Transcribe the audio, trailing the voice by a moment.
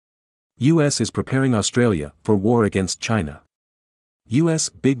US is preparing Australia for war against China. US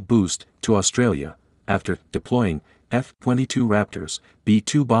big boost to Australia. After deploying F-22 Raptors,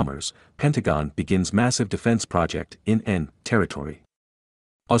 B-2 bombers, Pentagon begins massive defense project in N territory.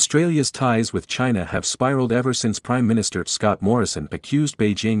 Australia's ties with China have spiraled ever since Prime Minister Scott Morrison accused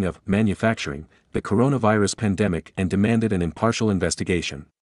Beijing of manufacturing the coronavirus pandemic and demanded an impartial investigation.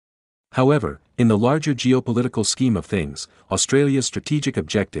 However, in the larger geopolitical scheme of things, Australia's strategic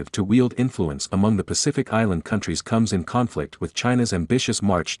objective to wield influence among the Pacific Island countries comes in conflict with China's ambitious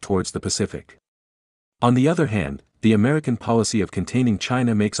march towards the Pacific. On the other hand, the American policy of containing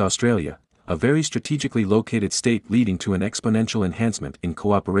China makes Australia a very strategically located state, leading to an exponential enhancement in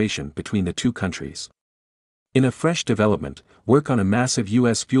cooperation between the two countries. In a fresh development, work on a massive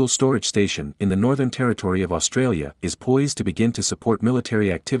U.S. fuel storage station in the Northern Territory of Australia is poised to begin to support military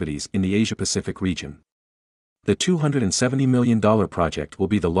activities in the Asia-Pacific region. The $270 million project will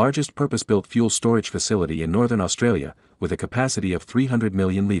be the largest purpose-built fuel storage facility in Northern Australia, with a capacity of 300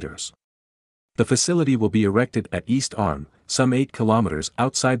 million litres. The facility will be erected at East Arm, some 8 kilometers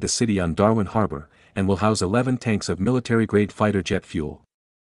outside the city on Darwin Harbour, and will house 11 tanks of military-grade fighter jet fuel.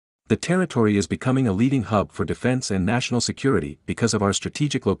 The territory is becoming a leading hub for defense and national security because of our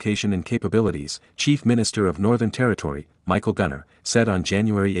strategic location and capabilities, Chief Minister of Northern Territory, Michael Gunner, said on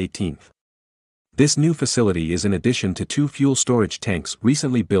January 18. This new facility is in addition to 2 fuel storage tanks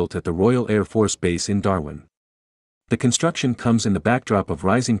recently built at the Royal Air Force Base in Darwin. The construction comes in the backdrop of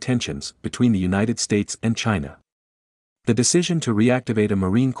rising tensions between the United States and China. The decision to reactivate a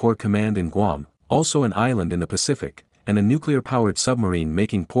Marine Corps command in Guam, also an island in the Pacific, and a nuclear-powered submarine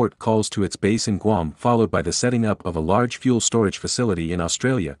making port calls to its base in Guam, followed by the setting up of a large fuel storage facility in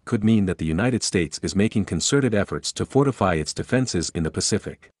Australia, could mean that the United States is making concerted efforts to fortify its defenses in the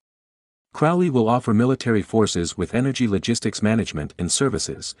Pacific. Crowley will offer military forces with energy logistics management and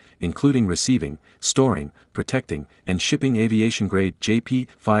services, including receiving, storing, protecting, and shipping aviation-grade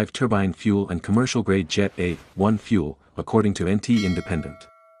JP-5 turbine fuel and commercial-grade Jet A-1 fuel, according to NT Independent.